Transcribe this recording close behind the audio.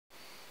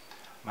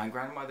My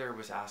grandmother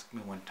was asking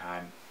me one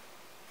time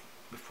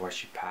before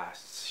she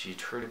passed,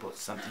 she'd heard about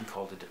something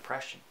called a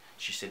depression.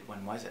 She said,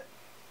 when was it?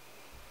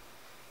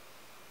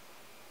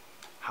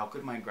 How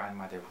could my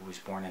grandmother, who was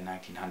born in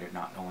 1900,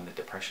 not know when the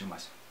depression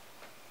was?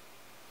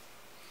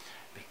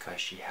 Because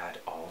she had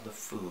all the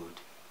food,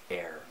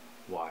 air,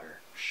 water,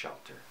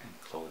 shelter, and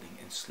clothing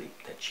and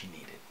sleep that she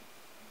needed.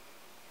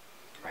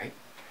 Right?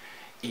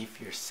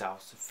 If you're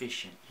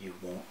self-sufficient, you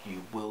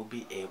will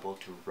be able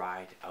to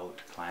ride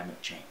out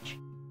climate change.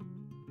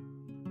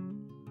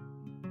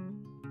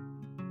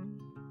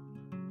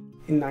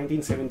 In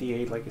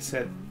 1978, like I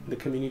said, the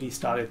community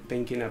started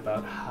thinking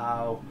about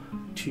how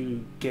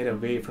to get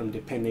away from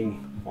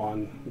depending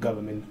on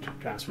government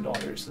transfer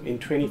dollars. In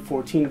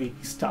 2014, we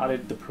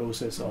started the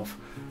process of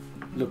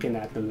looking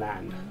at the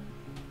land,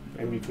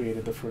 and we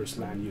created the first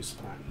land use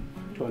plan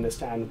to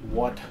understand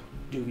what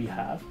do we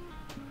have,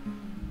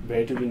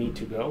 where do we need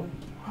to go,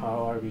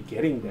 how are we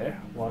getting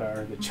there, what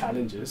are the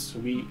challenges. So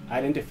we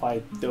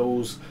identified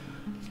those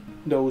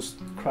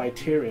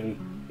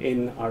criterion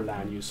in our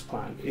land use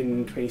plan.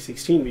 In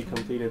 2016, we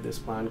completed this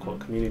plan called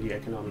Community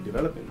Economic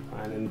Development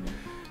Plan and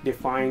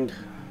defined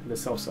the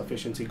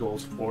self-sufficiency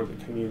goals for the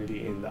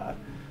community in that.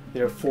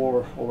 There are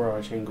 4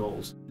 overarching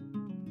goals.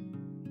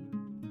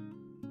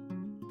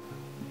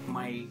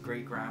 My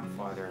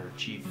great-grandfather,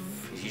 he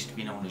used to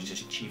be known as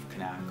just Chief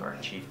Kanaka, or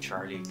Chief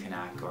Charlie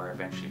Kanaka, or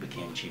eventually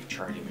became Chief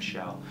Charlie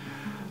Michell,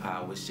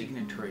 was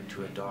signatory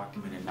to a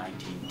document in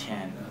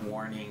 1910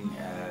 warning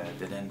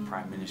the then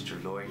Prime Minister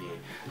Laurier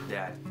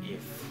that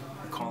if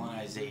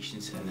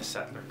colonizations and the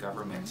settler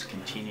governments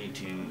continued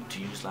to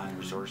use land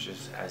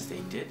resources as they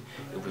did,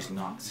 it was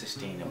not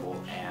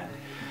sustainable and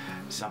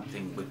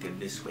something wicked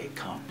this way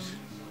comes,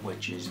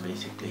 which is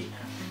basically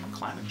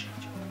climate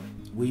change.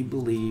 We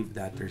believe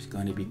that there's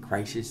going to be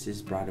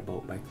crises brought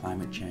about by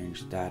climate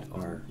change that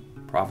are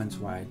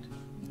province-wide,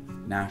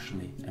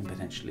 nationally, and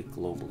potentially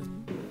globally.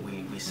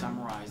 We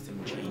summarize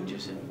them: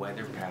 changes in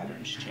weather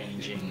patterns,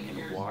 changing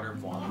in water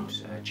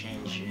volumes,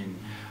 change in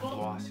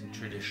loss in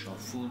traditional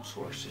food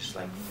sources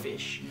like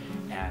fish,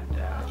 and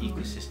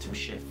ecosystem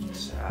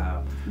shifts,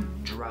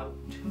 drought,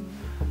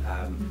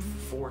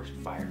 forest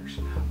fires,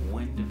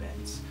 wind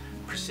events,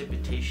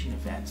 precipitation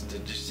events that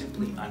are just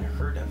simply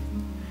unheard of.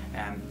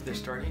 And they're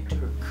starting to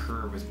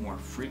occur with more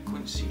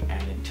frequency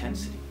and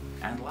intensity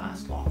and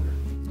last longer.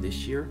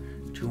 This year,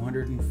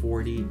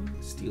 240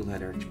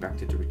 steelhead are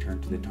expected to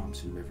return to the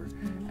Thompson River,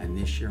 and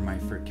this year my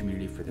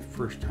community for the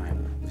first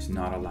time was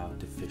not allowed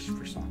to fish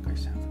for sockeye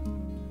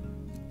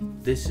salmon.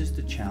 This is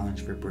the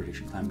challenge for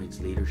British Columbia's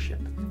leadership.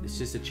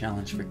 This is the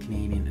challenge for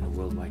Canadian and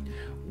worldwide.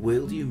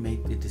 Will you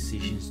make the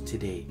decisions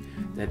today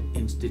that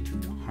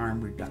institute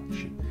harm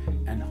reduction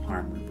and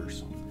harm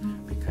reversal?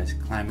 Because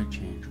climate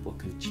change will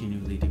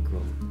continually to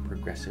grow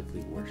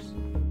progressively worse.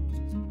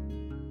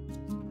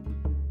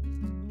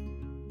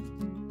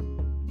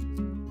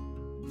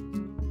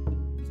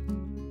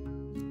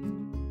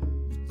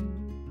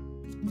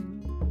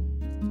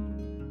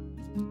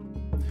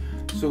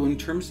 So in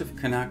terms of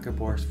Kanaka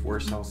Bar's 4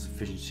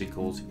 self-sufficiency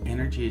goals,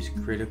 energy is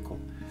critical.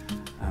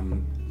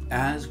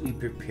 As we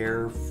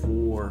prepare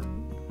for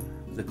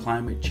the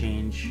climate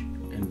change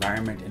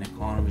environment and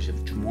economies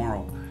of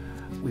tomorrow,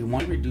 we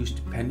want to reduce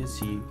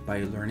dependency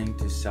by learning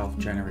to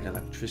self-generate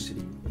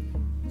electricity.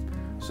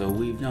 So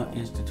we've now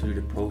instituted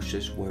a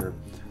process where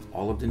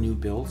all of the new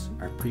builds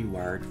are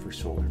pre-wired for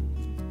solar.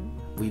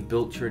 We've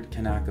built here at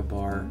Kanaka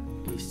Bar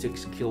a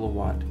 6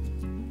 kilowatt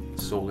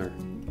solar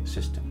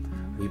system.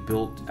 We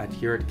built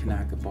here at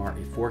Kanaka Bar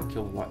a 4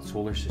 kilowatt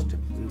solar system.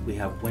 We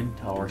have wind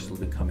towers that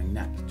will be coming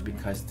next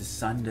because the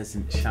sun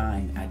doesn't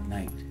shine at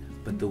night,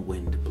 but the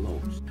wind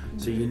blows.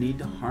 So you need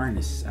to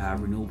harness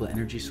renewable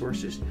energy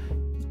sources.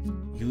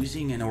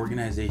 Using an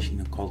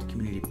organization called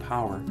Community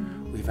Power,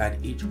 we've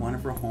had each one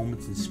of our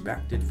homes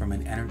inspected from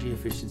an energy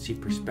efficiency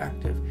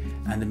perspective,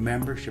 and the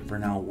membership are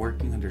now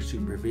working under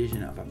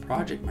supervision of a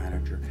project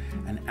manager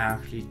and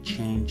actually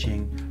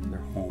changing their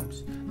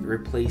homes. They're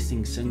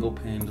replacing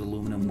single-paned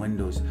aluminum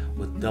windows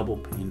with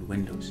double-paned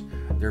windows.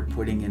 They're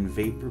putting in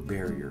vapor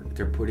barrier.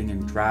 They're putting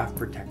in draft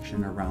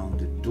protection around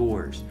the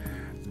doors.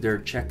 They're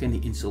checking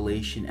the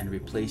insulation and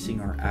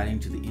replacing or adding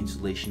to the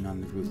insulation on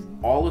the roof.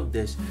 All of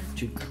this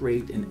to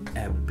create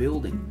a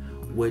building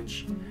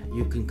which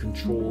you can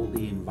control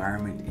the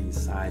environment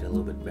inside a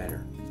little bit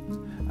better.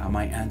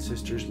 My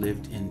ancestors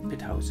lived in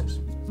pit houses,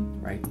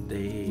 right?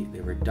 They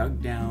were dug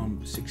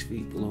down 6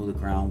 feet below the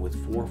ground with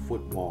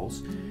 4-foot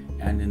walls,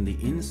 and in the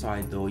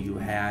inside though you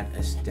had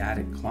a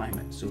static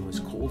climate. So as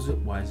cold as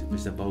it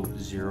was about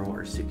 0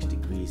 or 6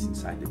 degrees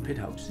inside the pit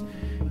house.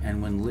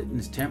 And when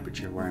Lytton's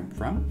temperature, where I'm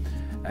from,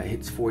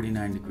 hits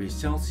 49 degrees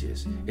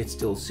Celsius, it's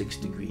still 6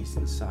 degrees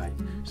inside.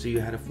 So you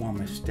had a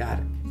form of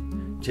static.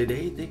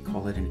 Today they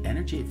call it an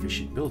energy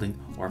efficient building,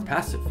 or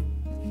passive.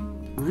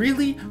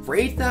 Really? For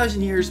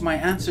 8,000 years my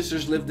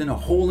ancestors lived in a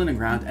hole in the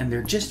ground and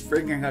they're just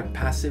figuring out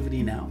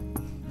passivity now.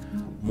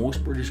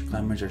 Most British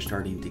Columbians are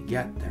starting to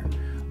get there,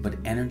 but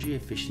energy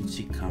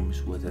efficiency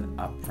comes with an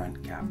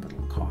upfront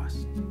capital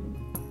cost.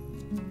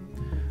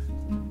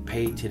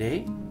 Pay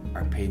today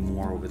or pay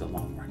more over the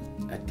long run.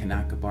 At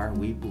Kanaka Bar,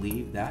 we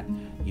believe that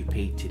you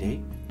pay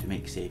today to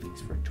make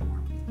savings for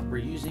tomorrow. We're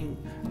using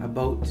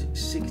about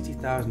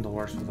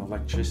 $60,000 for the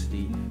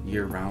electricity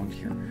year-round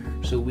here,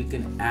 so we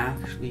can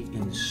actually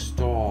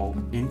install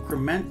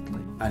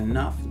incrementally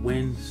enough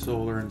wind,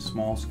 solar, and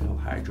small-scale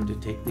hydro to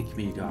take the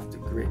community off the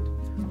grid.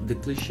 The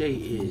cliche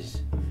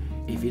is,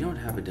 if you don't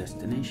have a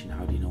destination,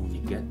 how do you know when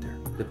you get there?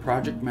 The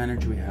project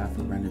manager we have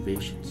for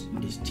renovations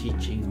is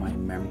teaching my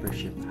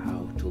membership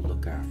how to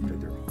look after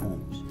their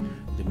homes.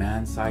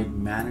 Demand-side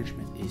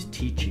management is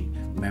teaching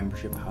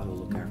membership how to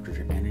look after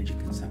their energy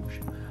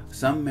consumption.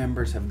 Some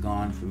members have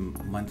gone from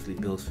monthly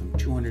bills from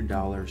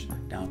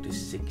 $200 down to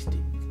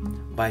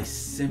 $60 by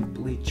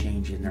simply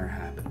changing their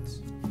habits.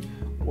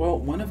 Well,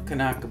 one of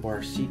Kanaka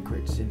Bar's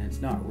secrets, and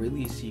it's not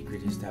really a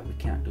secret, is that we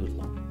can't do it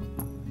alone.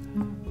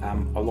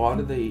 A lot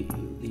of the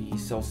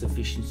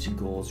self-sufficiency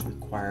goals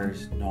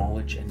requires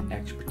knowledge and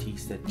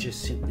expertise that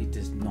just simply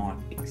does not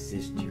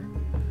exist here.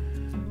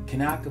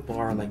 Kanaka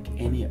Bar, like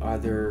any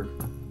other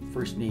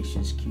First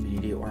Nations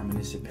community or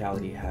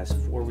municipality, has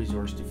 4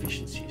 resource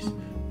deficiencies: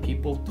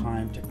 people,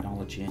 time,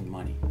 technology, and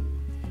money.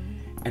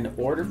 In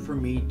order for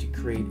me to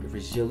create a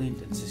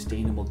resilient and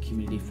sustainable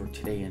community for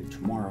today and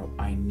tomorrow,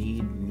 I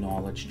need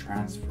knowledge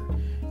transfer.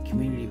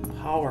 Community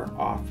Power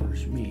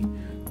offers me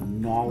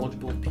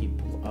knowledgeable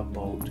people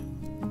about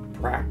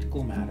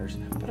practical matters,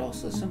 but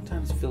also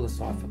sometimes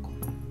philosophical.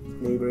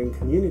 Neighboring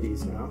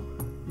communities now,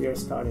 we are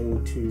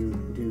starting to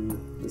do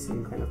the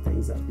same kind of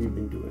things that we've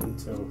been doing.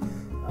 So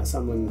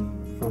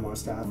someone from our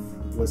staff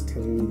was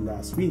telling me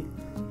last week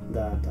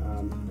that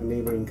a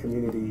neighboring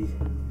community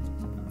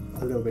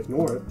a little bit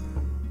north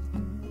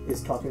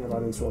is talking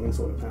about installing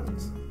solar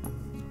panels.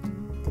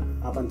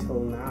 Up until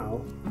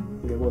now,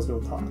 there was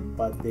no thought,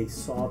 but they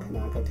saw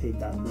Kanaka take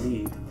that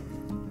lead.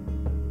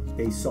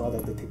 They saw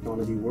that the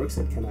technology works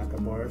at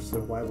Kanaka Bar, so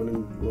why wouldn't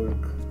it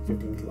work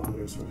 15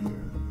 kilometers from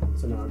here?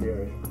 So now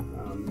they're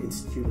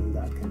instituting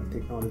that kind of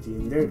technology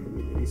in their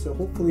community. So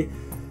hopefully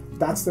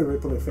that's the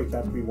ripple effect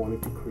that we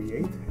wanted to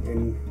create,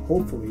 and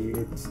hopefully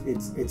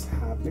it's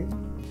happening.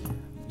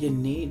 You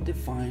need to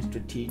find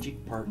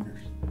strategic partners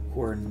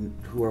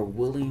who are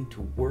willing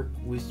to work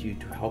with you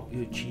to help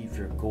you achieve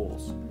your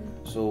goals.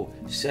 So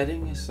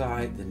setting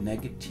aside the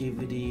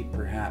negativity,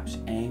 perhaps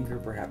anger,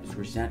 perhaps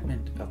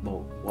resentment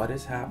about what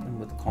has happened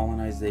with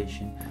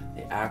colonization,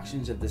 the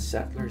actions of the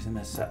settlers and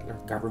the settler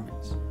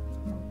governments,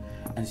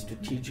 and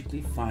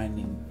strategically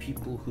finding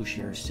people who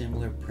share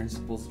similar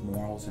principles,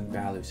 morals, and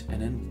values,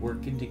 and then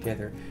working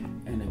together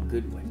in a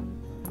good way.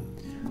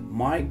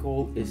 My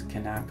goal is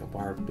Kanaka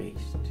Bar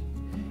based.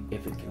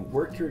 If it can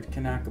work here at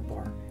Kanaka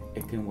Bar,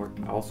 it can work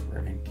elsewhere,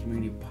 and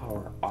Community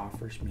Power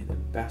offers me the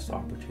best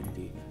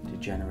opportunity to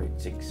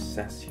generate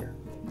success here.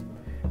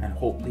 And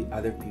hopefully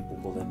other people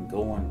will then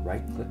go on,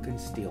 right click and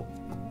steal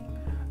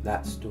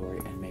that story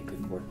and make it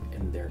work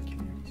in their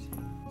communities.